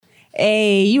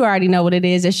Hey, you already know what it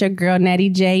is. It's your girl, Natty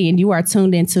J, and you are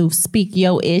tuned into Speak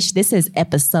Yo Ish. This is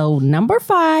episode number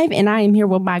 5, and I am here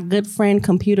with my good friend,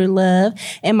 Computer Love,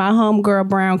 and my homegirl,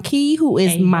 Brown Key, who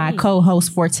is my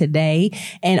co-host for today.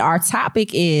 And our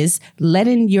topic is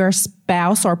letting your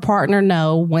spouse or partner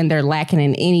know when they're lacking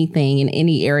in anything in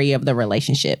any area of the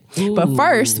relationship. Ooh. But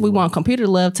first, we want Computer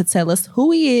Love to tell us who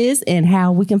he is and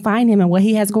how we can find him and what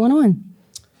he has going on.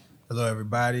 Hello,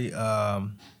 everybody.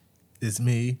 It's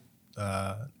me,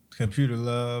 Computer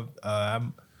Love.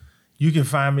 You can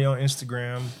find me on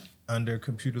Instagram under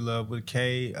Computer Love with a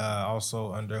K.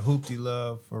 Also under Hoopty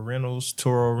Love for rentals,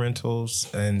 Toro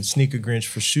Rentals, and Sneaker Grinch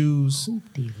for shoes.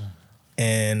 Hoopty Love.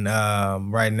 And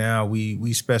right now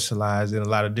we specialize in a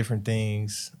lot of different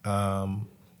things. I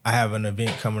have an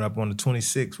event coming up on the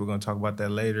 26th. We're going to talk about that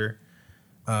later.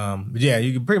 But yeah,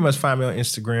 you can pretty much find me on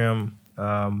Instagram.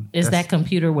 Is that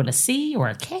computer with a C or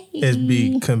a K? It'd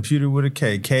be computer with a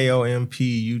K.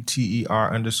 KOMPUTER_LUV.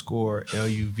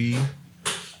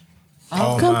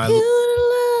 Oh, computer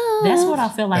love. That's what I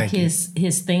feel like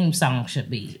his theme song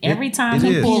should be. Every time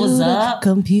he pulls up,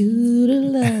 computer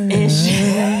love.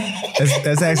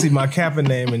 That's actually my Kappa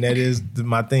name, and that is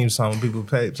my theme song. People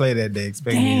play that, they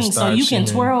expect me to start so you can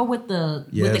singing. Twirl with the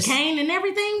cane and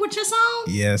everything with your song?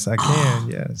 Yes, I can.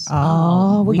 Yes.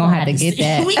 Oh, we're gonna have to get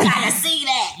that. We gotta see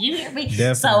that. You hear me?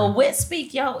 Definitely. So with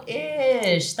Speak Yo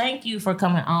Ish, thank you for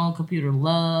coming on, Computer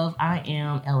Love. I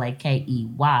am LAKEY,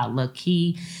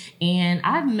 Lucky, and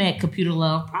I've met Computer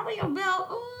Love probably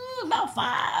about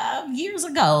 5 years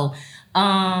ago.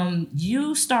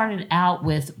 You started out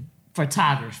with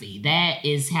photography. That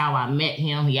is how I met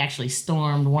him. He actually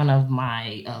stormed one of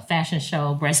my fashion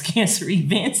show breast cancer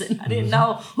events, and I didn't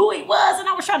know who he was, and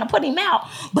I was trying to put him out.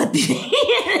 But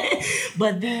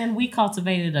then we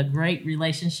cultivated a great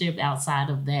relationship outside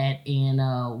of that.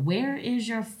 And where is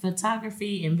your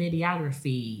photography and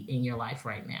videography in your life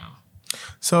right now?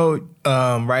 So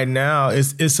right now,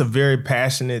 it's a very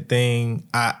passionate thing.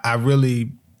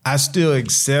 I still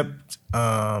accept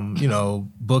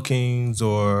bookings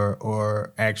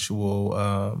or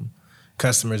actual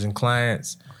customers and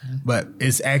clients, but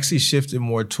it's actually shifted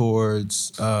more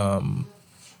towards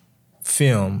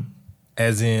film.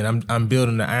 As in, I'm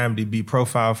building the IMDb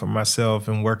profile for myself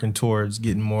and working towards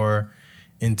getting more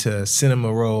into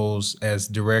cinema roles as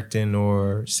directing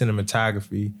or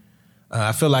cinematography.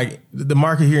 I feel like the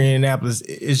market here in Indianapolis,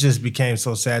 it just became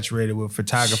so saturated with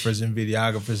photographers and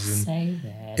videographers. And say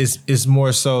that. It's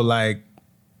more so like,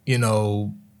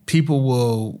 people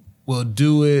will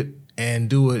do it and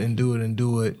do it and do it and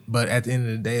do it. But at the end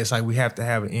of the day, it's like we have to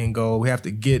have an end goal. We have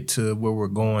to get to where we're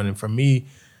going. And for me,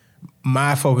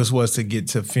 my focus was to get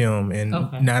to film. And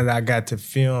now that I got to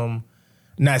film,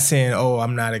 not saying,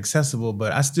 I'm not accessible,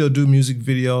 but I still do music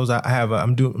videos.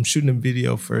 I'm shooting a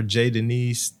video for Jay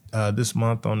Denise this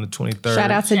month on the 23rd.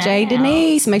 Shout out to Jay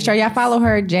Denise. Make sure y'all follow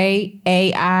her, Jai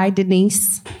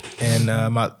Denise. And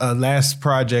my last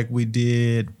project we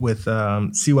did with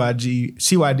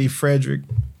CYD Frederick.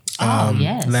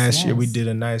 Last year we did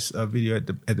a nice video at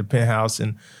the Penthouse,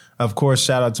 and of course,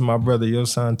 shout out to my brother, your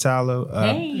son Tyler.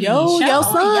 Your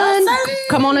son,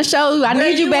 come on the show. I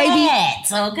need you, baby.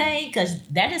 Okay, because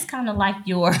that is kind of like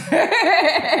your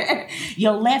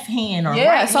your left hand or right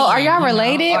hand. So are y'all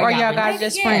related or y'all guys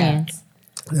just friends?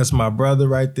 That's my brother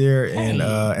right there, and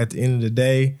at the end of the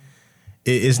day,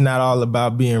 it's not all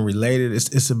about being related.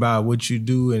 It's about what you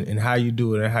do and how you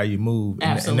do it and how you move.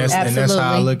 Absolutely. And that's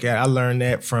how I look at it. I learned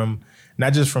that from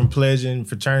not just from pledging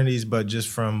fraternities, but just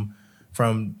from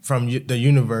the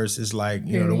universe. Is like,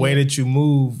 the way that you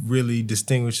move really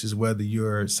distinguishes whether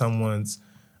you're someone's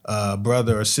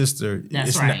brother or sister.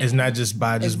 It's not just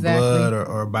by blood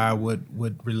or by what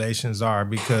relations are,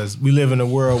 because we live in a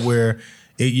world where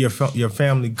your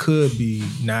family could be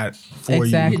not for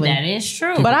you. That is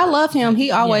true. But I love him. He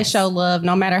always show love,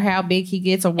 no matter how big he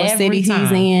gets or what city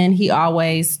he's in. He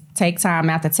always take time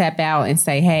out to tap out and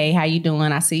say, "Hey, how you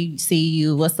doing? I see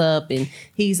you. What's up?" And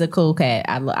he's a cool cat.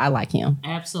 I like him.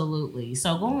 Absolutely.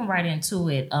 So going right into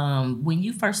it, when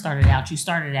you first started out, you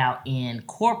started out in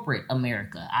corporate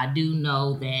America. I do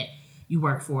know that you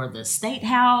work for the State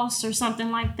House or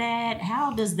something like that.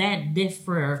 How does that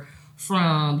differ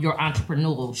from your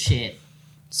entrepreneurship?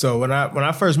 So when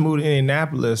I first moved to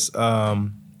Indianapolis, I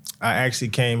actually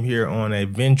came here on a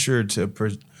venture to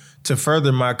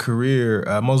further my career.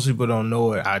 Most people don't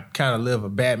know it. I kind of live a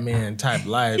Batman type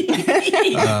life.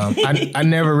 I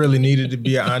never really needed to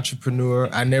be an entrepreneur.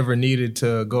 I never needed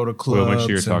to go to clubs. Well, make sure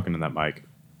you're talking to that mic.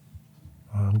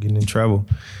 I'm getting in trouble.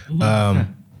 Ooh,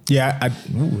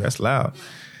 that's loud.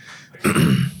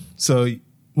 So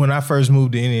when I first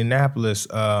moved to Indianapolis,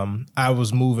 I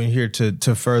was moving here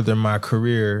to further my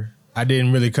career. I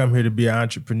didn't really come here to be an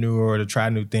entrepreneur or to try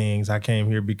new things. I came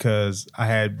here because I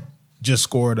had just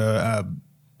scored a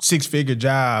 6-figure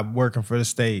job working for the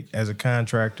state as a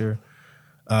contractor.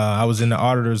 I was in the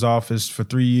auditor's office for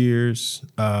 3 years.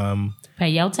 Pay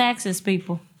your taxes,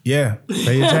 people. Yeah,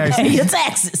 pay your taxes. Pay your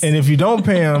taxes. And if you don't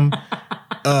pay them,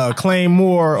 claim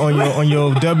more on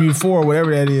your W-4 or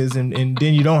whatever that is, and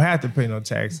then you don't have to pay no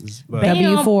taxes. But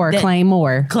W-4, claim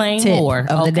more. Claim tip more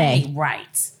of the day.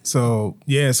 Right. So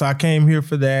I came here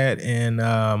for that, and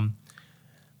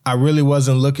I really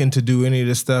wasn't looking to do any of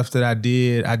the stuff that I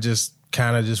did. I just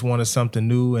kind of just wanted something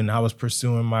new, and I was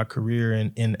pursuing my career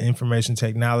in information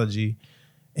technology,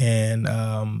 and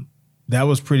that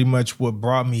was pretty much what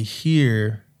brought me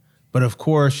here. But of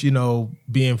course,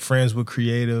 being friends with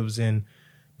creatives and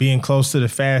being close to the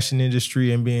fashion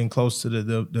industry and being close to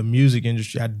the music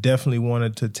industry, I definitely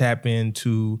wanted to tap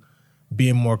into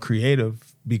being more creative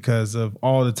because of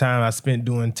all the time I spent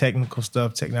doing technical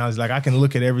stuff, technology. Like I can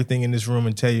look at everything in this room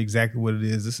and tell you exactly what it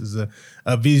is. This is a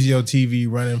Vizio TV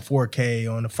running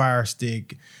 4K on a Fire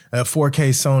Stick, a 4K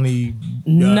Sony.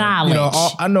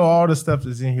 Knowledge. I know all the stuff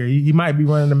that's in here. He might be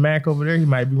running the Mac over there. He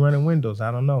might be running Windows. I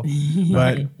don't know.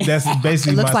 But that's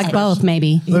basically It looks like both,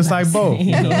 maybe. Looks like both.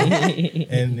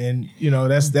 And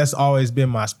that's always been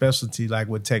my specialty, like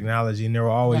with technology, and there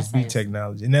will always be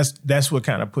technology. And that's what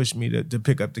kind of pushed me to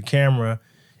pick up the camera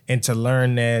and to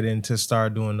learn that and to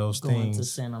start doing those things. Going to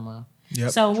cinema. Yep.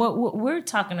 So what we're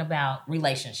talking about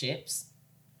relationships,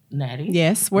 Natty.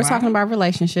 Yes, we're talking about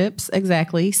relationships.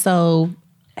 Exactly. So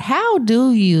how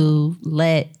do you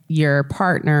let your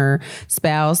partner,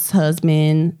 spouse,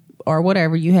 husband, or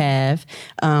whatever you have,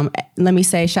 let me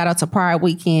say shout out to Pride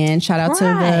Weekend, shout out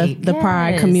to the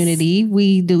Pride community.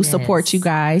 We do support you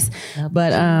guys.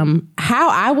 But how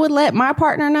I would let my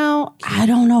partner know, I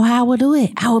don't know how I would do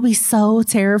it. I would be so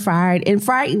terrified and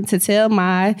frightened to tell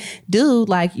my dude,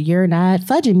 like, you're not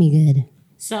fudging me good.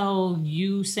 So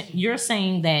you're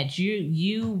saying that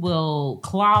you will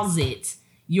closet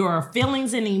your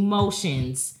feelings and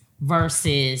emotions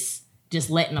versus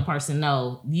just letting a person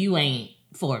know you ain't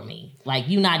for me. Like,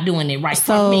 you not doing it right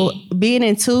for me. So being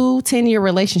in 2 10-year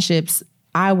relationships,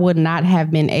 I would not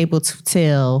have been able to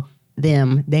tell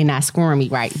them they not scoring me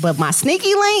right. But my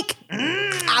sneaky link,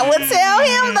 I would tell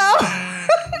him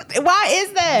though. Why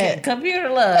is that? Computer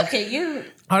love, can you?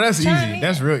 Oh, that's easy.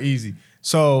 That's real easy.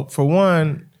 So for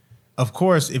one, of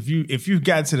course, if you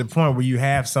got to the point where you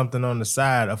have something on the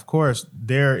side, of course,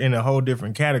 they're in a whole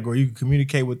different category. You can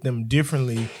communicate with them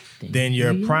differently than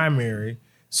your primary.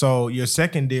 So your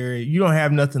secondary, you don't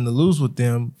have nothing to lose with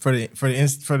them for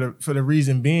the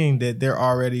reason being that they're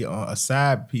already on a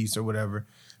side piece or whatever.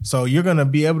 So you're gonna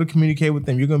be able to communicate with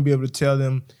them. You're gonna be able to tell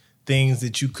them things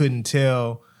that you couldn't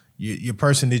tell your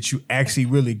person that you actually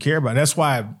really care about. That's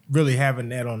why really having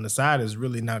that on the side is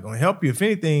really not gonna help you. If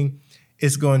anything,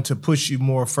 it's going to push you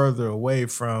more further away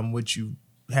from what you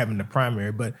have in the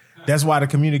primary. But that's why the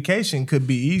communication could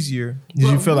be easier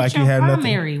because you feel like you have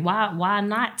primary, nothing. Why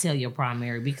not tell your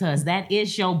primary? Because that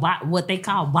is your what they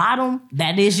call bottom.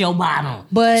 That is your bottom.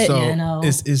 But so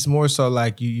it's more so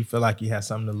like you feel like you have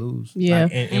something to lose. Yeah,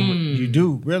 like, and you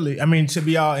do really. I mean, to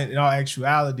be in all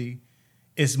actuality,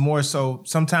 it's more so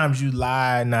sometimes you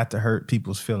lie not to hurt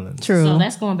people's feelings. True. So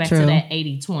that's going back to that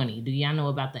 80-20. Do y'all know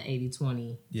about the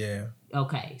 80-20? Yeah.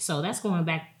 Okay, so that's going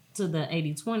back to the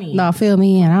 80-20. No, fill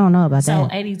me in. I don't know about so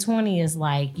that. So 80-20 is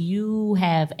like you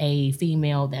have a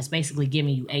female that's basically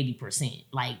giving you 80%.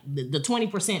 Like the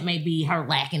 20% may be her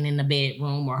lacking in the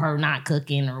bedroom or her not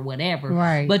cooking or whatever.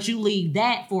 Right. But you leave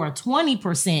that for a 20%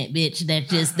 bitch that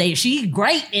just she's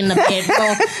great in the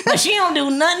bedroom, but she don't do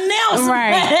nothing else.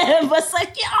 Right. but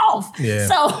suck you off. Yeah.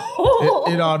 So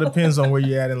it all depends on where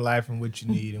you're at in life and what you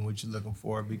need and what you're looking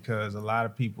for, because a lot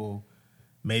of people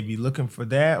may be looking for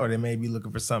that or they may be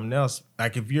looking for something else.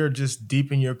 Like if you're just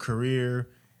deep in your career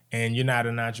and you're not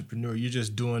an entrepreneur, you're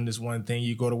just doing this one thing.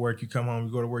 You go to work, you come home,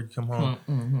 you go to work, you come home.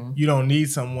 Mm-hmm. You don't need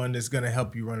someone that's going to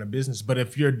help you run a business. But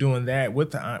if you're doing that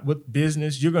with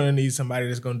business, you're going to need somebody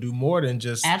that's going to do more than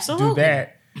just do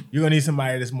that. You're going to need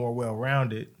somebody that's more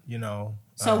well-rounded,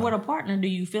 So with a partner, do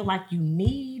you feel like you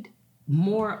need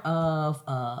more of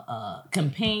a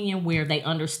companion where they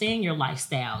understand your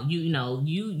lifestyle?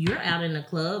 You're out in the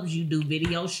clubs, you do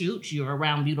video shoots, you're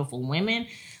around beautiful women.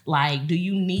 Like, do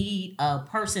you need a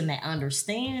person that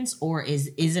understands, or is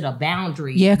it a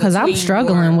boundary? Yeah, because I'm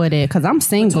struggling with it because I'm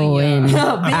single and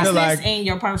business and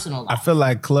your personal life. I feel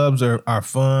like clubs are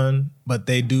fun, but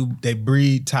they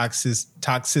breed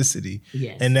toxicity.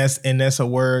 Yes. And that's a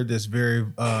word that's very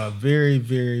very,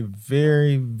 very,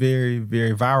 very, very,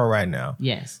 very viral right now.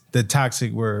 Yes. The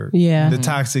toxic word. Yeah. The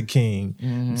toxic king.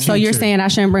 Mm-hmm. So you're saying I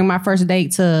shouldn't bring my first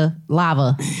date to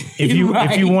Lava? If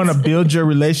you want to build your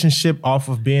relationship off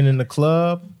of being in the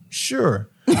club, sure.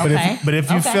 But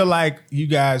if you feel like you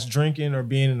guys drinking or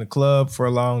being in the club for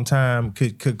a long time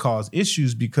could cause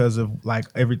issues because of like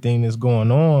everything that's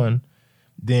going on,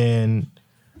 then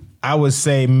I would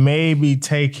say maybe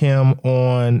take him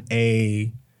on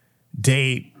a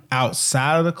date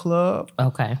outside of the club.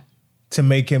 Okay. To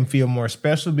make him feel more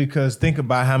special, because think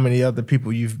about how many other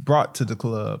people you've brought to the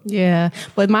club. Yeah.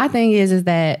 But my thing is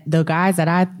that the guys that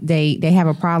I date, they have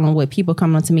a problem with people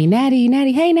coming up to me, Natty,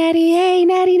 hey, Natty, hey,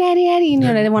 Natty. You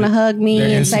know, they want to hug me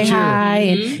and say hi.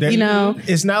 And, you know.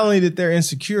 It's not only that they're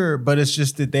insecure, but it's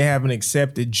just that they haven't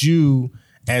accepted you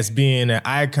as being an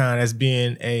icon, as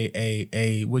being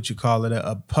a what you call it,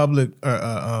 a public,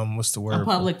 what's the word? A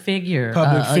public figure.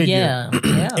 Public figure.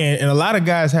 Yeah. And a lot of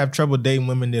guys have trouble dating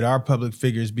women that are public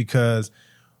figures because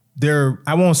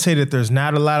I won't say that there's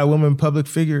not a lot of women public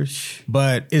figures,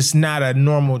 but it's not a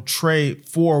normal trait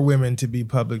for women to be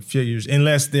public figures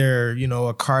unless they're, you know,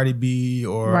 a Cardi B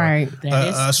or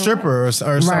a stripper or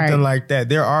something like that.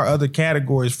 There are other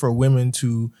categories for women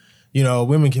to, you know,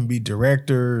 women can be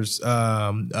directors,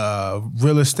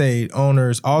 real estate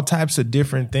owners, all types of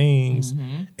different things,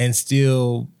 and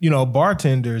still, you know,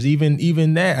 bartenders.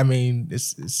 Even that. I mean,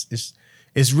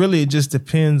 it's really, it just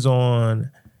depends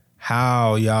on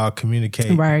how y'all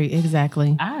communicate. Right.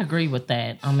 Exactly. I agree with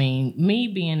that. I mean, me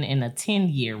being in a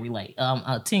 10-year a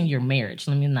 10-year marriage.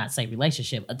 Let me not say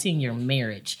relationship. A 10-year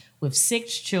marriage with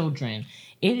 6 children.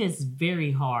 It is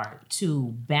very hard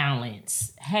to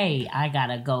balance, hey, I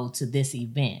gotta go to this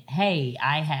event. Hey,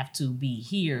 I have to be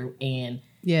here. And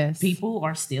people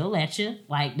are still at you.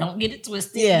 Like, don't get it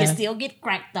twisted. You still get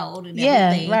cracked out and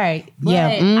everything. Right. But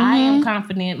I am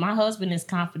confident. My husband is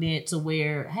confident to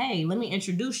where, hey, let me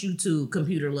introduce you to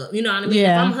Computer Love. You know what I mean?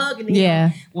 Yeah. If I'm hugging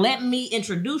him, let me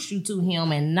introduce you to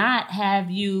him and not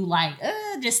have you like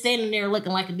just standing there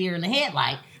looking like a deer in the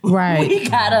headlight. Right. We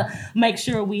gotta make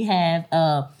sure we have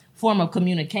a form of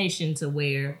communication to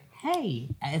where, hey,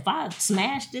 if I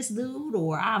smash this dude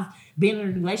or I've been in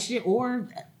a relationship or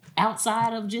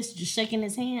outside of just shaking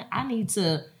his hand, I need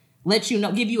to let you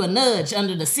know, give you a nudge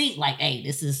under the seat like, hey,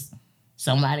 this is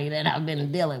somebody that I've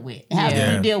been dealing with. How do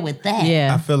you deal with that?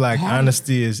 Yeah. I feel like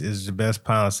honesty is the best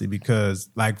policy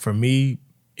because like for me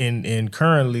in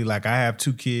currently, like I have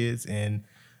 2 kids and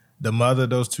the mother of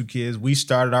those 2 kids, we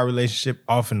started our relationship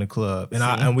off in the club.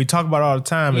 And we talk about it all the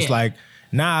time. It's like,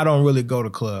 now I don't really go to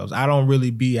clubs. I don't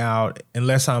really be out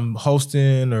unless I'm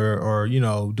hosting or you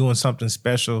know, doing something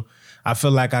special. I feel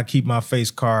like I keep my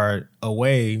face card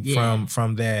away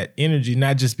from that energy,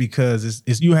 not just because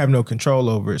it's you have no control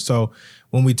over it. So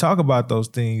when we talk about those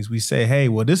things, we say, hey,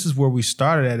 well, this is where we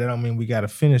started at. That don't mean we got to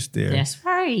finish there. That's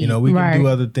right. You know, we can do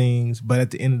other things, but at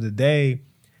the end of the day,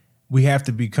 we have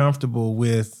to be comfortable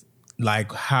with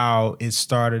like how it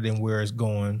started and where it's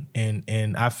going.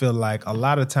 And I feel like a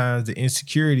lot of times the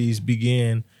insecurities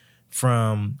begin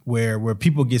from where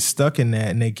people get stuck in that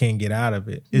and they can't get out of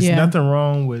it. It's nothing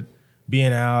wrong with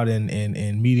being out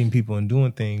and meeting people and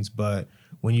doing things, but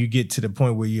when you get to the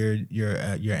point where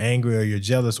you're angry or you're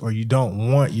jealous or you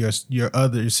don't want your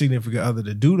significant other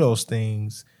to do those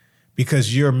things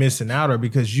because you're missing out or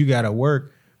because you got to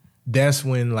work, that's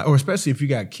when, like, or especially if you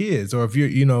got kids or if you're,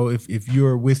 you know, if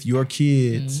you're with your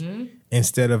kids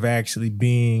instead of actually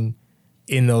being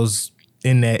in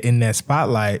that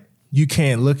spotlight, you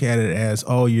can't look at it as,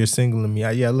 oh, you're singling me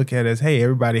out. Yeah, look at it as, hey,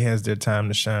 everybody has their time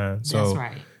to shine. So that's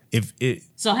right.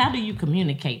 So how do you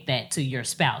communicate that to your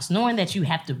spouse, knowing that you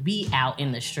have to be out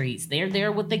in the streets? They're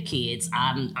there with the kids.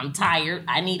 I'm tired.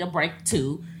 I need a break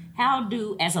too.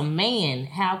 As a man,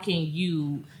 how can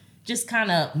you just kind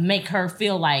of make her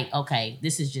feel like, okay,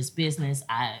 this is just business.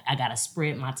 I got to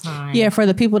spread my time. Yeah, for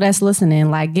the people that's listening,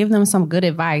 like give them some good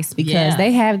advice because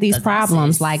they have these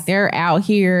problems. Like they're out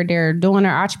here, they're doing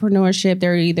their entrepreneurship.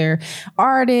 They're either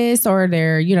artists or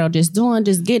they're, you know, just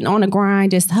getting on the grind,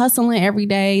 just hustling every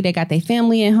day. They got their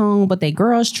family at home, but they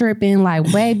girls tripping.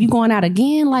 Like, babe, you going out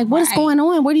again? Like, what is going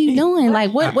on? What are you doing?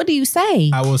 Like, what do you say?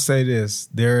 I will say this.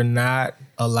 There are not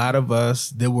a lot of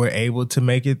us that were able to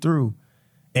make it through.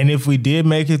 And if we did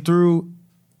make it through,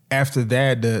 after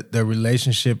that, the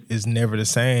relationship is never the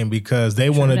same because they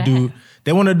want to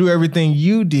do everything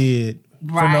you did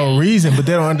for no reason, but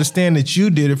they don't understand that you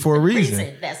did it for a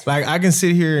reason. That's like I can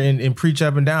sit here and preach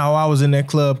up and down. Oh, I was in that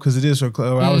club because of this, or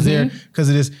I was there because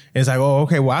of this. And it's like, oh,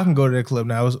 okay, well, I can go to that club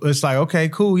now. It's like, okay,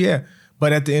 cool, yeah.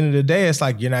 But at the end of the day, it's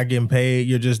like you're not getting paid.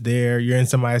 You're just there. You're in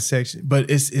somebody's section. But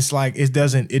it's like it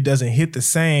doesn't hit the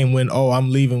same when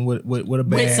I'm leaving with a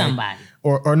bag with somebody.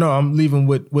 Or no, I'm leaving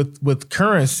with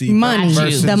currency, money,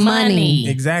 versus the money.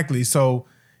 Exactly. So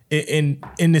in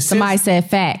the sense, somebody said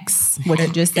facts. What you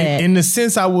just said. In the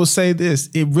sense, I will say this: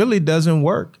 it really doesn't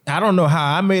work. I don't know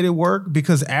how I made it work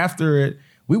because after it,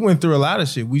 we went through a lot of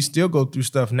shit. We still go through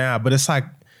stuff now, but it's like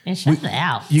and shut it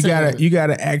out. You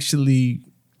gotta actually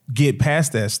get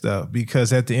past that stuff,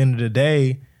 because at the end of the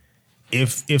day,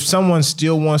 if someone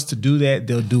still wants to do that,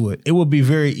 they'll do it. It will be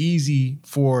very easy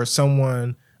for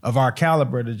someone of our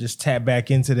caliber to just tap back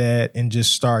into that and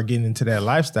just start getting into that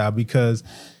lifestyle, because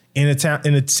in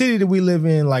a city that we live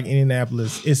in, like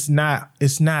Indianapolis, it's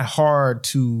not hard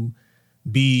to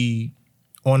be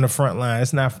on the front line.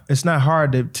 It's not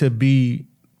hard to be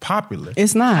popular.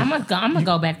 It's not. I'm gonna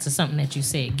go back to something that you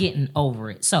said, getting over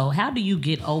it. So how do you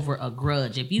get over a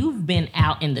grudge? If you've been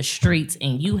out in the streets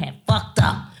and you have fucked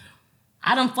up,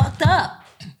 I done fucked up.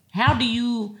 How do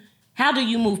you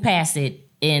move past it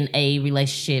in a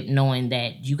relationship, knowing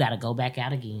that you got to go back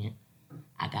out again?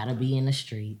 I gotta be in the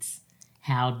streets.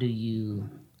 How do you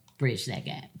bridge that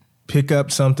gap? Pick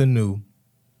up something new.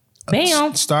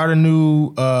 Bam. Start a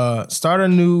new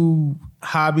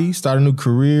hobby, start a new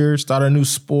career, start a new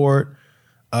sport.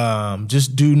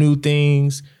 Just do new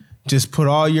things. Just put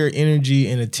all your energy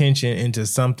and attention into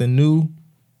something new,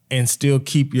 and still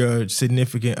keep your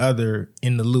significant other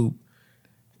in the loop.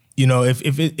 You know,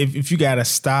 if you gotta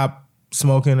stop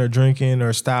smoking or drinking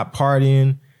or stop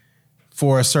partying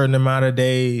for a certain amount of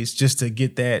days just to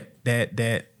get that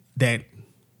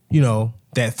you know,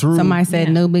 that through. Somebody said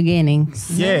new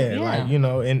beginnings. Yeah, like, you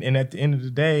know, and at the end of the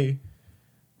day,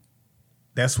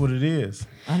 that's what it is.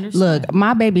 Understand. Look,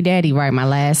 my baby daddy, right, my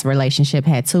last relationship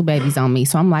had 2 babies on me.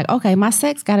 So I'm like, okay, my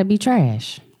sex got to be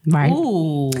trash. Right.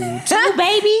 Ooh, 2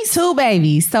 babies? 2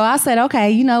 babies. So I said, okay,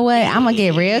 you know what? I'm going to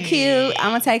get real cute.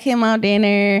 I'm going to take him on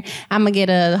dinner. I'm going to get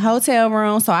a hotel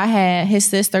room. So I had his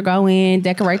sister go in,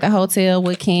 decorate the hotel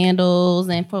with candles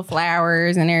and put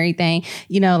flowers and everything,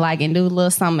 you know, like, and do a little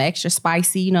something extra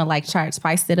spicy, you know, like try to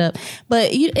spice it up. But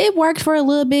it worked for a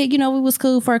little bit. You know, we was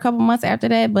cool for a couple months after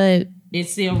that, but it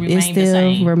still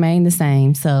remained the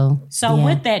same. So yeah.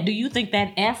 With that, do you think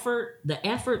that the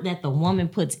effort that the woman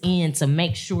puts in to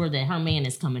make sure that her man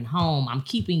is coming home, I'm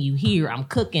keeping you here, I'm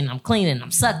cooking, I'm cleaning,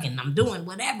 I'm sucking, I'm doing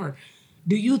whatever,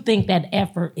 do you think that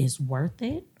effort is worth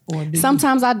it? Or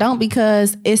sometimes I don't,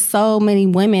 because it's so many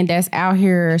women that's out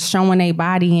here showing their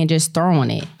body and just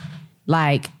throwing it.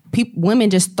 Like, women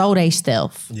just throw their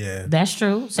stuff. Yeah, that's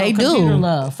true. So they computer do.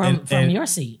 love from your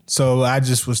seat. So I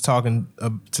just was talking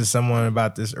to someone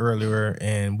about this earlier,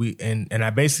 and I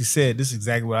basically said this is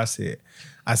exactly what I said.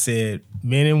 I said,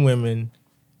 men and women,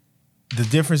 the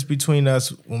difference between us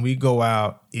when we go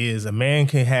out is a man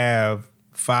can have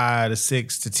 5 to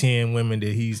 6 to 10 women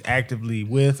that he's actively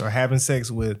with or having sex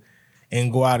with,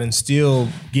 and go out and still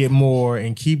get more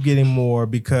and keep getting more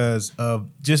because of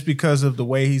the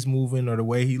way he's moving or the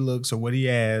way he looks or what he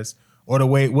has or the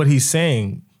way what he's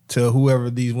saying to whoever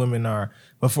these women are.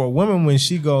 But for a woman, when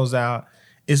she goes out,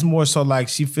 it's more so like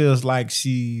she feels like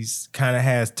she's kind of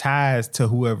has ties to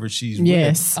whoever she's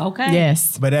with. Okay.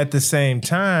 Yes. But at the same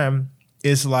time,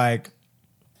 it's like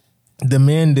the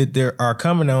men that are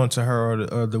coming on to her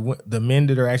or the men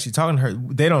that are actually talking to her,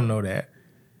 they don't know that.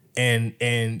 And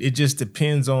it just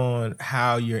depends on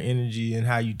how your energy and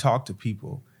how you talk to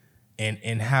people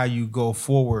and how you go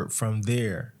forward from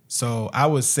there. So I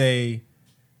would say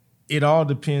it all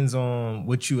depends on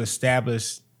what you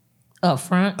establish up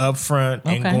front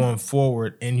and going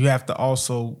forward. And you have to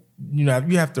also, you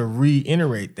have to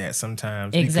reiterate that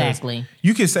sometimes. Exactly.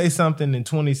 You could say something in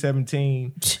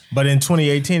 2017, but in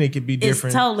 2018 it could be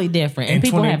different. It's totally different. And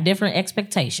people have different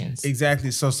expectations. Exactly.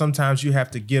 So sometimes you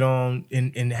have to get on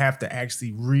and have to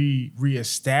actually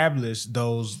reestablish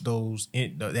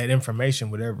that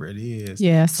information, whatever it is.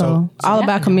 Yeah. So all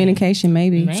about communication,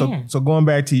 maybe. So going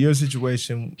back to your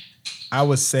situation, I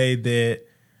would say that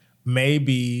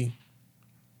maybe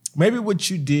what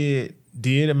you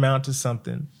did amount to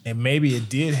something, and maybe it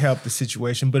did help the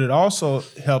situation, but it also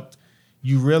helped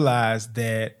you realize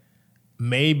that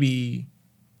maybe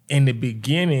in the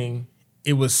beginning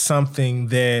it was something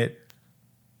that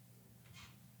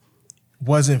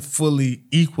wasn't fully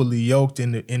equally yoked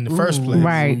in the first place.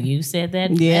 Right. You said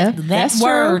that. Yeah. That's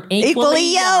word. True.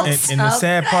 Equally yoked. And the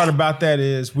sad part about that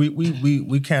is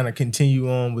we kind of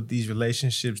continue on with these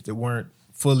relationships that weren't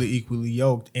fully equally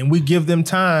yoked, and we give them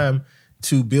time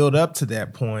to build up to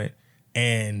that point,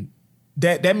 and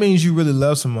that means you really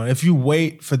love someone. If you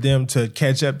wait for them to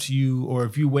catch up to you, or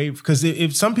if you wait, because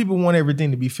if some people want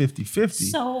everything to be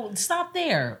 50-50. So stop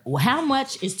there. How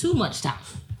much is too much time?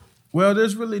 Well,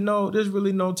 there's really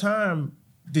no time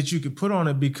that you could put on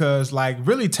it, because like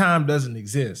really time doesn't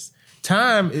exist.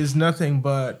 Time is nothing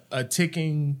but a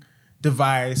ticking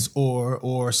device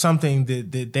or something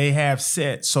that they have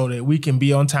set so that we can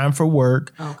be on time for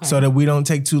work, so that we don't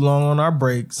take too long on our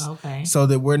breaks, so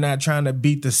that we're not trying to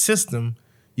beat the system.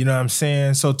 You know what I'm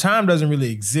saying? So time doesn't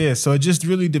really exist. So it just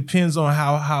really depends on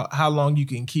how long you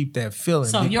can keep that feeling.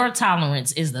 So your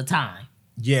tolerance is the time.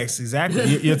 Yes,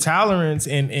 exactly. your tolerance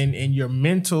and your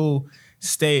mental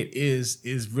state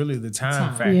is really the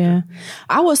time factor. Yeah,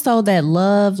 I was told that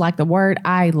love, like the word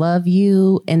 "I love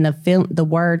you" and the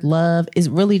word "love" is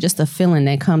really just a feeling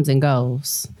that comes and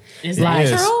goes. Is that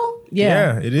true?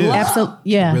 Yeah, it is. Absolutely.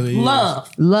 Yeah. It really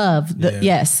is. Love.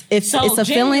 Yes. It's a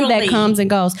feeling that comes and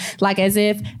goes. Like as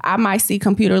if I might see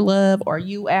Computer Love or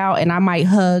you out and I might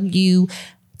hug you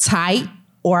tight,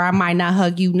 or I might not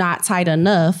hug you not tight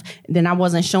enough. Then I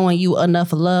wasn't showing you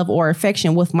enough love or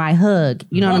affection with my hug.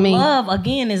 You know what I mean? Love,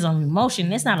 again, is an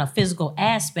emotion. It's not a physical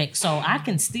aspect. So I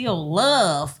can still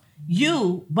love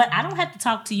you, but I don't have to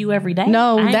talk to you every day.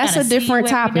 No, that's a different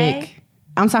topic.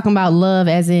 I'm talking about love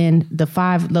as in the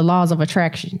laws of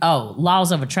attraction. Oh,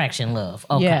 laws of attraction, love.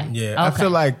 Okay. Yeah. Yeah. Okay. I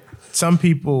feel like some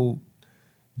people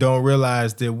don't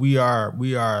realize that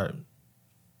we're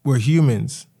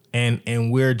humans,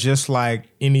 and we're just like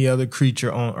any other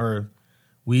creature on earth.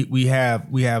 We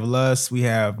have lust, we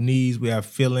have needs, we have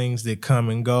feelings that come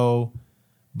and go.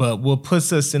 But what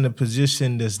puts us in a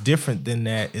position that's different than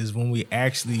that is when we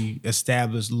actually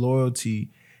establish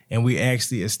loyalty and we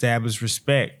actually establish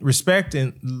respect. Respect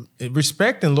and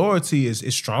loyalty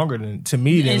is stronger than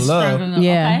love.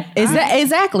 Yeah,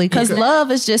 exactly. Because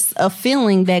love is just a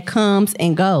feeling that comes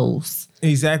and goes.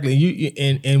 Exactly.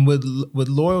 And with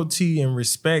loyalty and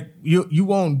respect, you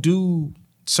won't do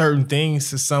certain things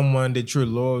to someone that you're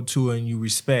loyal to and you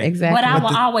respect. Exactly. But I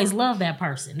will always love that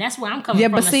person. That's where I'm coming from.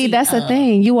 Yeah, but see, that's the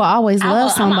thing. You will always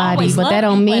love somebody, but that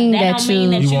don't mean that you.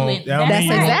 That's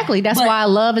exactly. That's why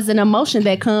love is an emotion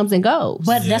that comes and goes.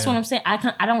 But that's what I'm saying.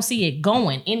 I don't see it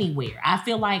going anywhere. I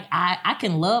feel like I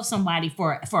can love somebody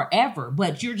forever,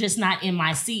 but you're just not in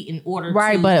my seat in order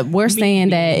right, to. Right, but we're saying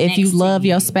that if you love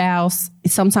your spouse,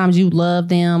 sometimes you love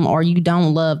them or you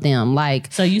don't love them.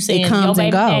 Like, so you saying it comes your baby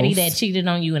and goes. daddy that cheated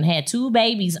on you and had 2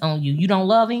 babies on you don't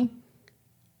love him?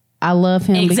 I love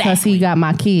him because he got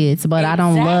my kids, but I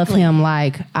don't love him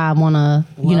like I want to,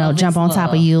 jump on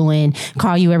top of you and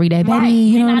call you every day, baby. Right.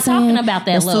 You know what I'm not saying? Talking about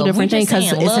that That's love. 2 different things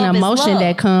because it's an emotion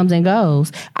that comes and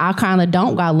goes. I kind of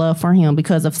don't got love for him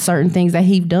because of certain things that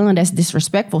he's done that's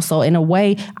disrespectful. So in a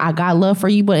way, I got love for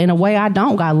you, but in a way, I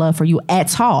don't got love for you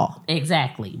at all.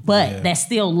 Exactly. But that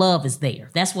still love is there.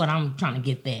 That's what I'm trying to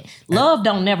get that. Love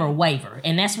don't never waver.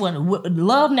 And that's what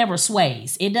love never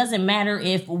sways. It doesn't matter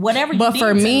if whatever you do. But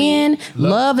for men,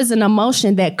 love is an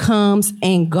emotion that comes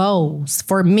and goes.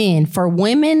 For men, for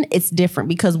women, it's different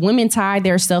because women tie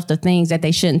themselves to things that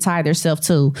they shouldn't tie themselves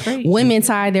to. Great. Women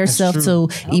tie themselves to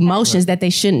emotions that they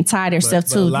shouldn't tie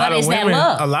themselves to. A lot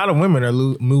of women are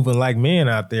moving like men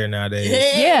out there nowadays.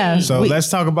 Yeah. So let's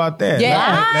talk about that.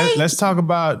 Yeah. Let's talk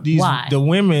about the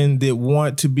women that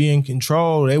want to be in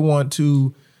control. They want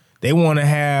to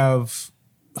have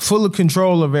full of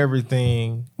control of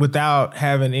everything without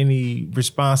having any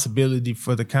responsibility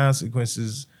for the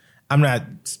consequences. I'm not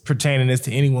pertaining this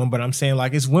to anyone, but I'm saying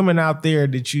like it's women out there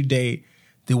that you date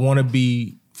that want to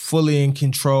be fully in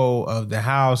control of the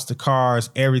house, the cars,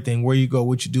 everything, where you go,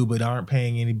 what you do, but aren't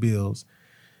paying any bills.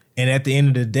 And at the end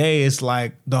of the day, it's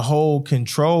like the whole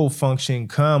control function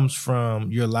comes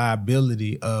from your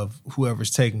liability of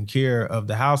whoever's taking care of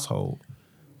the household.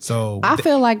 So I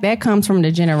feel like that comes from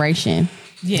the generation.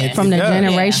 Yeah. From the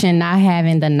generation not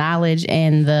having the knowledge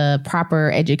and the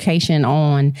proper education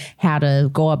on how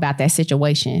to go about that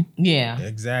situation. Yeah.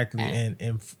 Exactly.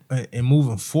 And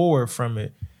moving forward from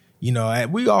it,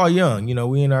 we all young,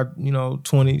 we in our,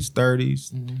 20s,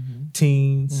 30s,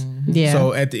 teens. Yeah.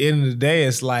 So at the end of the day,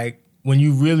 it's like when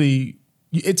you really,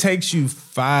 it takes you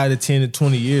 5 to 10 to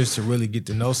 20 years to really get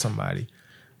to know somebody.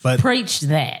 But preach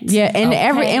that. Yeah,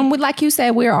 and like you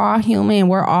said, we're all human.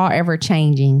 We're all ever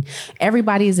changing.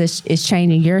 Everybody is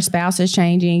changing. Your spouse is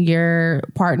changing. Your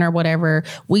partner, whatever.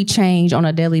 We change on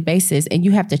a daily basis, and you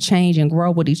have to change and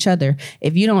grow with each other.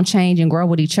 If you don't change and grow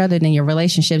with each other, then your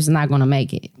relationship is not going to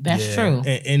make it. That's true.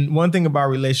 And one thing about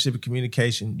relationship and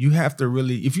communication, you have to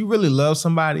really, if you really love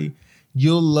somebody,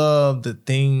 you'll love the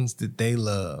things that they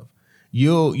love.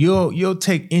 you'll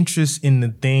take interest in the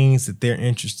things that they're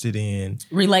interested in.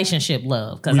 Relationship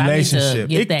love, because I need to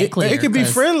get that clear. It could be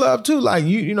friend love too, like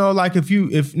like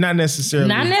if not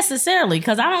necessarily,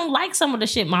 because I don't like some of the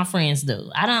shit my friends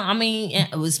do.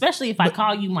 Especially if I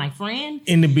call you my friend.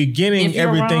 In the beginning,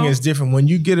 everything is different. When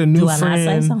you get a new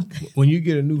friend,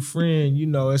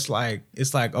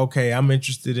 it's like okay, I'm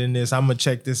interested in this. I'm gonna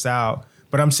check this out.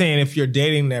 But I'm saying if you're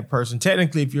dating that person,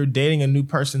 technically, if you're dating a new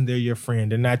person, they're your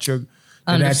friend. They're not your.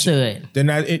 Understood.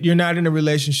 You're not in a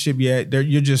relationship yet.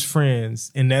 You're just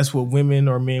friends, and that's what women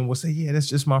or men will say. Yeah, that's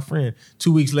just my friend.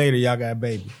 2 weeks later, y'all got a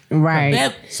baby.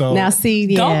 Right. So now, see,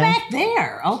 go back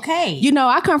there. Okay.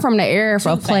 I come from the era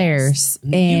of players,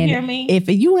 and you hear me? If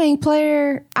you ain't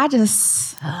player, I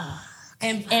just.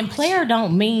 And player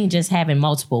don't mean just having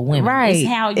multiple women. Right.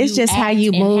 It's just how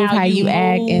you move, how you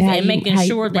act, and making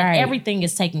sure that everything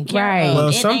is taken care of.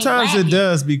 Well, sometimes it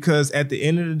does, because at the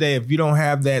end of the day, if you don't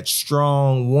have that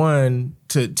strong one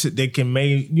that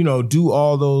can do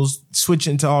all those, switch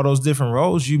into all those different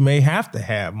roles, you may have to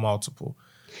have multiple.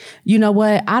 You know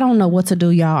what? I don't know what to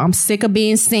do, y'all. I'm sick of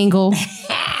being single.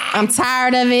 I'm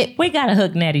tired of it. We gotta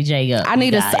hook Natty J up. I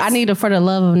need a For the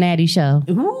Love of Natty show.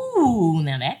 Ooh,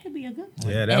 now that could be a good one.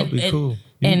 Yeah, that would be cool.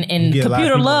 And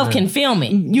Computer Love can film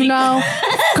it.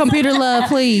 Computer Love,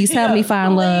 please help me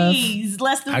find love. Please,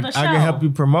 let's do the show. I can help you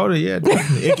promote it. Yeah,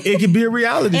 definitely. It can be a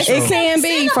reality show. It can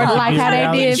be for like how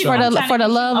they did for the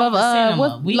love of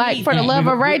for the love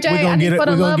of Ray J. I need for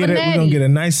the love of Natty. We're gonna get a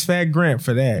nice fat grant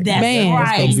for that. That's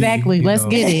right. Exactly. Let's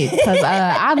get it, because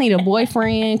I need a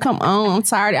boyfriend. Come on, I'm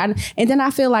tired. And then I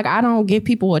feel like I don't give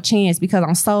people a chance because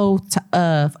I'm so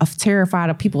terrified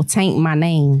of people tainting my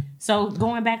name. So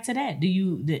going back to that, do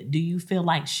you feel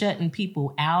like shutting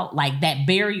people out, like that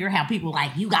barrier? How people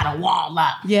like you got a wall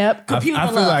up? Yep. Computer I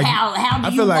feel love. like, how do I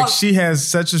you feel like work? she has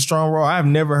such a strong role. I've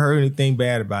never heard anything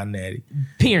bad about Natty.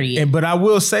 Period. But I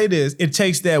will say this: it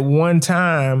takes that one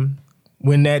time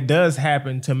when that does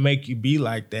happen to make you be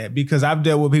like that. Because I've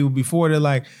dealt with people before.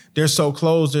 They're so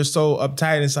close, they're so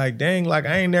uptight. It's like, dang, like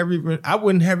I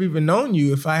wouldn't have even known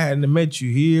you if I hadn't met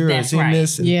you here or seen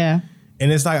this.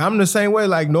 And it's like, I'm the same way.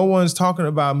 Like, no one's talking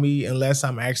about me unless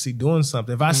I'm actually doing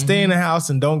something. If I stay in the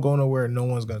house and don't go nowhere, no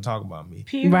one's going to talk about me.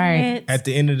 Period. Right. At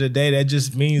the end of the day, that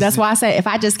just means... That's why I say, if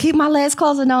I just keep my legs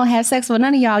closed and don't have sex with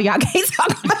none of y'all can't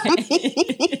talk about me.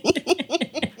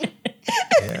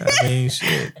 Yeah, I mean,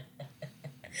 shit.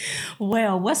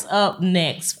 Well, what's up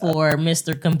next for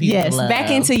Mr. Computer Love? Back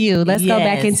into you. Let's go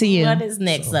back into you. What is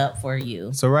next up for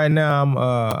you? So right now,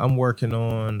 I'm working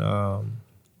on...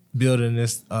 building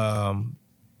this,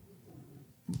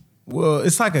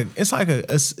 it's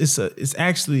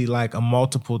actually like a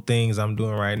multiple things I'm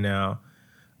doing right now.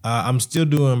 I'm still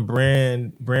doing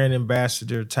brand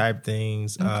ambassador type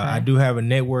things. Okay. I do have a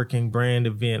networking brand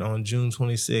event on June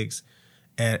 26th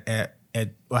I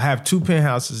have 2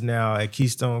 penthouses now at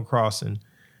Keystone Crossing.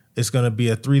 It's going to be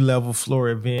a 3-level floor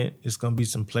event. It's going to be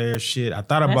some player shit. I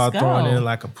thought about throwing in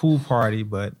like a pool party,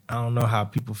 but I don't know how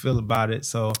people feel about it.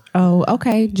 So,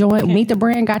 okay. Meet the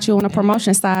Brand got you on the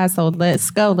promotion side. So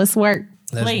let's go. Let's work.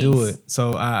 Let's do it.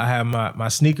 So I have my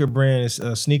sneaker brand is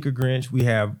Sneaker Grinch. We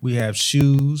have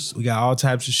shoes. We got all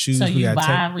types of shoes. So we got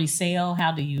buy, resell.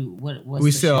 How do you? What's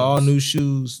we sell shoes? all new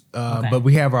shoes, but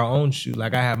we have our own shoe.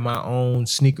 Like I have my own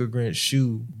Sneaker Grinch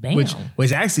shoe,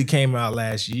 which actually came out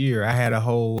last year. I had a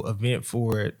whole event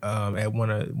for it at one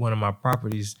of my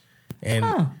properties,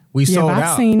 and we sold out.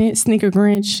 I've seen it. Sneaker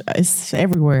Grinch. It's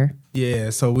everywhere.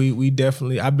 Yeah, so we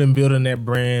definitely. I've been building that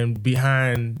brand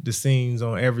behind the scenes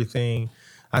on everything.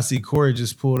 I see Corey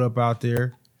just pulled up out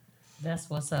there. That's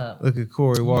what's up. Look at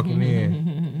Corey walking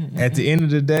in. At the end of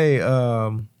the day,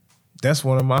 that's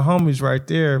one of my homies right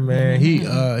there, man.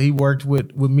 He worked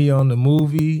with me on the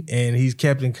movie, and he's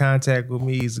kept in contact with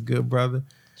me. He's a good brother.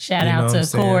 Shout out to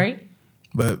Corey.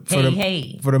 But for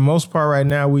the most part right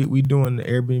now, we doing the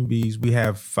Airbnbs. We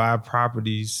have 5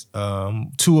 properties. 2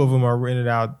 of them are rented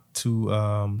out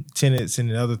to tenants, and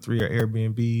the other 3 are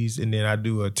Airbnbs. And then I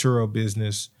do a Turo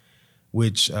business,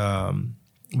 which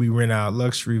we rent out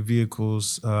luxury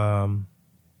vehicles to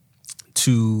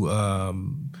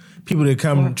people that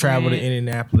come travel to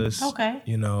Indianapolis. Okay.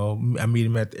 I meet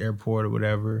them at the airport or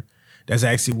whatever. That's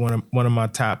actually one of my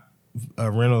top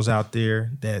rentals out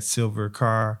there, that silver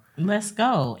car. Let's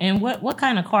go. And what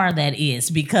kind of car that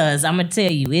is? Because I'm gonna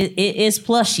tell you, it is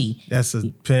plushy. That's a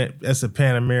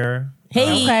Panamera.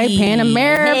 Hey, okay,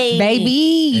 Panamera,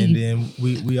 baby. And then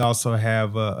we also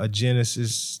have a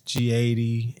Genesis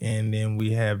G80, and then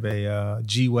we have a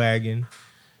G-Wagon.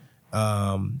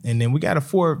 And then we got a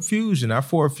Ford Fusion. Our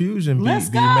Ford Fusion be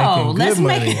making good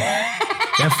money.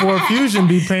 That Ford Fusion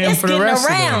be paying It's for the getting rest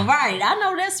around, of them. right? I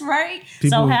know that's right. So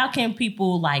People- how can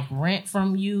people like rent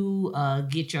from you?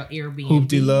 Get your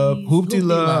Airbnb?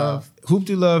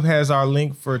 Hoopty Love has our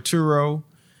link for Turo.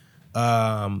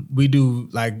 We do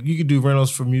like you could do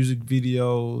rentals for music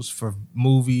videos, for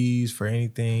movies, for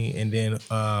anything, and then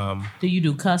Do you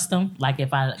do custom? Like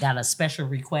if I got a special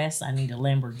request, I need a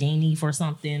Lamborghini for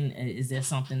something. Is there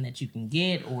something that you can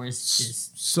get, or it's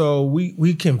just so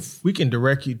we can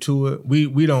direct you to it.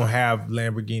 We don't have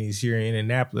Lamborghinis here in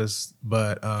Indianapolis,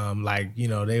 but like they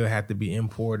would have to be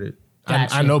imported.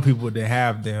 Gotcha. I know people that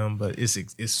have them, but it's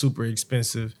super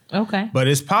expensive. okay? But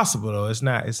it's possible though. It's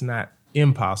not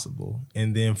impossible.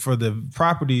 And then for the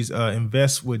properties,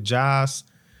 invest with Joss.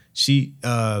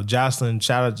 Jocelyn,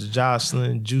 shout out to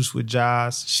Jocelyn, Juice with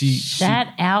Joss. Shout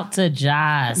out to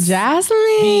Joss.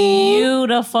 Jocelyn.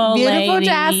 Beautiful lady.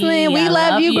 Jocelyn. We I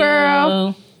love you,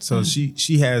 girl. So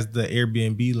she has the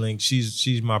Airbnb link.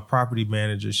 She's my property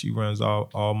manager. She runs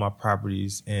all my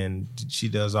properties, and she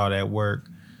does all that work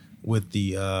with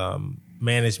the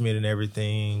management and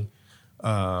everything,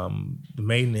 the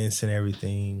maintenance and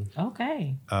everything.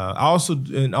 Okay. Also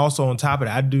on top of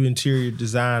that, I do interior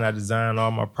design. I design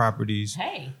all my properties.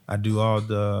 Hey. I do all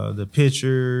the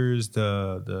pictures,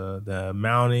 the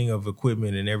mounting of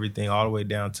equipment and everything, all the way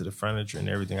down to the furniture and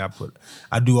everything.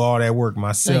 I do all that work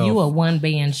myself. So you a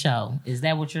one-band show. Is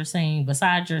that what you're saying?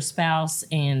 Besides your spouse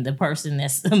and the person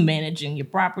that's managing your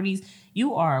properties,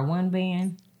 you are a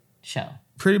one-band show.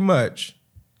 Pretty much.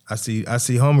 I see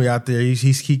homie out there.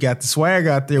 He got the swag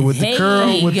out there with the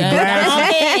curl, with the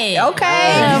glasses.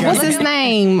 Okay. What's his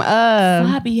name?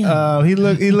 Fabio. He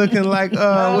looking like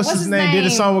what's his name? Did a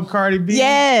song with Cardi B.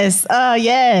 Yes.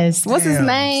 Yes. What's his Damn.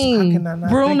 name? How can I not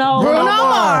Bruno think of-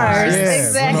 Mars. Yeah,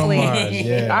 Exactly. Bruno Mars,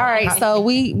 yeah. All right, so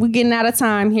we getting out of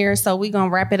time here, so we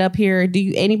gonna wrap it up here.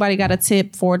 Anybody got a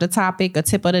tip for the topic? A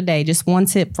tip of the day? Just one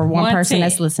tip for one person tip.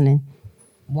 that's listening.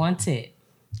 One tip.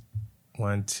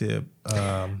 One tip.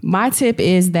 My tip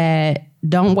is that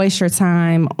don't waste your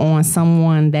time on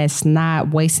someone that's not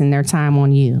wasting their time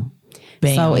on you.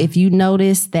 Bam. So if you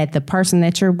notice that the person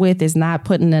that you're with is not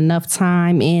putting enough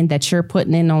time in that you're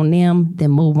putting in on them, then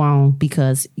move on,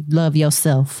 because love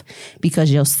yourself.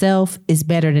 Because yourself is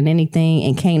better than anything,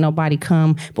 and can't nobody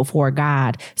come before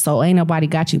God. So ain't nobody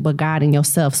got you but God and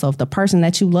yourself. So if the person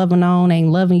that you loving on ain't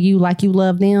loving you like you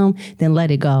love them, then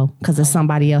let it go, because there's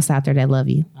somebody else out there that love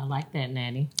you. I like that,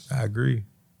 Natty. I agree.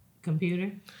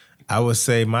 Computer. I would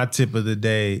say my tip of the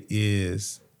day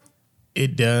is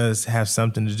it does have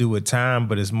something to do with time,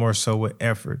 but it's more so with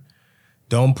effort.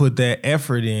 Don't put that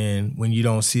effort in when you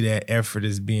don't see that effort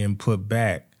is being put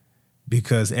back,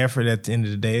 because effort at the end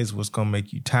of the day is what's going to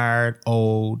make you tired,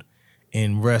 old,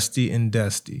 and rusty and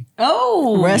dusty.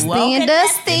 Oh, Rusty and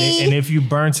dusty. And if you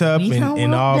burnt up We don't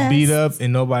and all want beat dust. up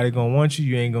and nobody going to want you,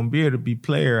 you ain't going to be able to be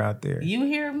player out there. You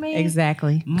hear me?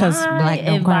 Exactly. Because My black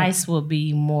don't cry. advice would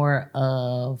be more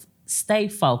of stay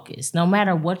focused. No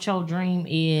matter what your dream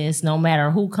is, no matter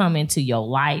who come into your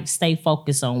life, stay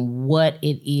focused on what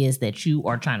it is that you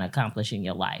are trying to accomplish in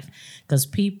your life. Because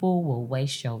people will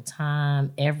waste your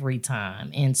time every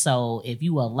time. And so if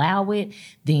you allow it,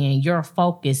 then your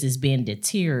focus is being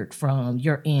deterred from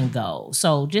your end goal.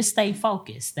 So just stay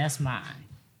focused. That's mine.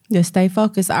 Just stay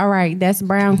focused. All right, that's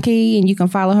Brown Key, and you can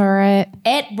follow her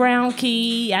at Brown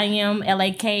Key. I am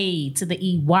LAK to the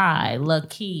EY,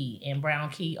 Lucky, and Brown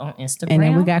Key on Instagram. And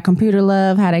then we got Computer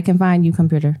Love. How they can find you,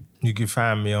 Computer? You can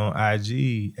find me on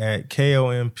IG at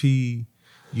KOMPUTER_LUV.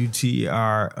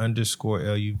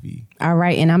 All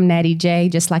right, and I'm Natty J,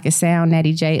 just like it sound,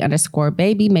 Natty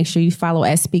J_baby. Make sure you follow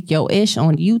at Speak Yo Ish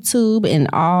on YouTube and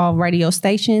all radio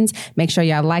stations. Make sure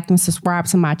y'all like and subscribe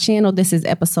to my channel. This is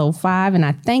episode 5, and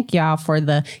I thank y'all for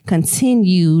the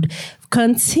continued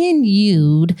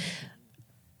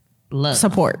Look.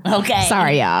 support. Okay.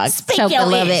 Sorry, y'all. Speak Choke Yo to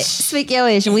love it. Ish. Speak Yo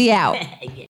Ish. We out. Yeah.